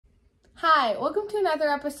Hi, welcome to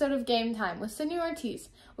another episode of Game Time with Sydney Ortiz,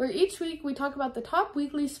 where each week we talk about the top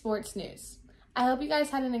weekly sports news. I hope you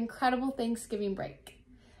guys had an incredible Thanksgiving break.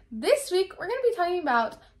 This week, we're going to be talking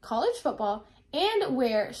about college football and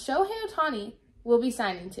where Shohei Ohtani will be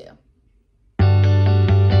signing to.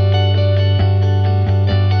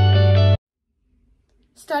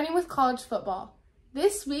 Starting with college football.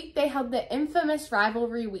 This week, they held the infamous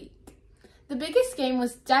rivalry week. The biggest game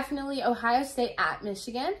was definitely Ohio State at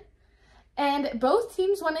Michigan, and both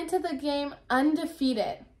teams went into the game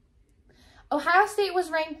undefeated. Ohio State was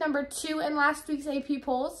ranked number 2 in last week's AP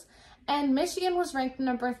polls, and Michigan was ranked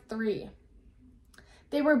number 3.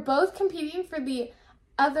 They were both competing for the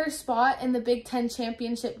other spot in the Big Ten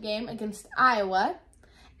championship game against Iowa,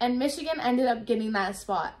 and Michigan ended up getting that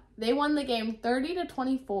spot. They won the game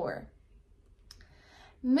 30-24.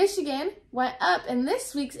 Michigan went up in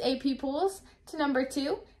this week's AP polls to number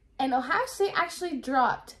 2, and Ohio State actually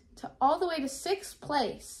dropped to all the way to 6th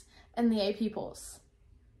place in the AP polls.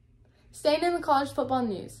 Staying in the college football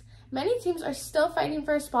news, many teams are still fighting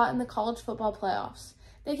for a spot in the college football playoffs.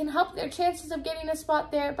 They can help their chances of getting a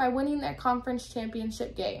spot there by winning their conference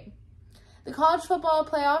championship game. The college football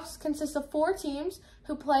playoffs consist of 4 teams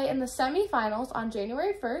who play in the semifinals on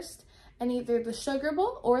January 1st in either the Sugar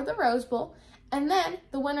Bowl or the Rose Bowl, and then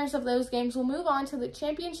the winners of those games will move on to the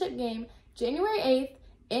championship game January 8th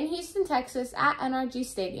in Houston, Texas at NRG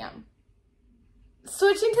Stadium.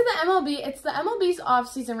 Switching to the MLB, it's the MLB's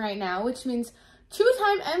offseason right now, which means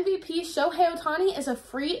 2-time MVP Shohei Ohtani is a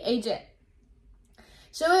free agent.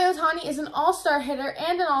 Shohei Ohtani is an all-star hitter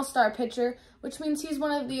and an all-star pitcher, which means he's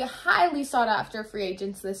one of the highly sought-after free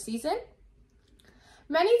agents this season.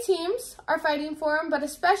 Many teams are fighting for him, but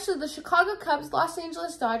especially the Chicago Cubs, Los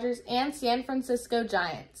Angeles Dodgers, and San Francisco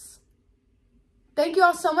Giants. Thank you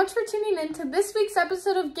all so much for tuning in to this week's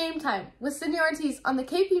episode of Game Time with Sydney Ortiz on the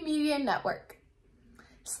KP Media Network.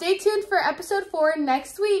 Stay tuned for episode 4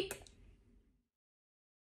 next week.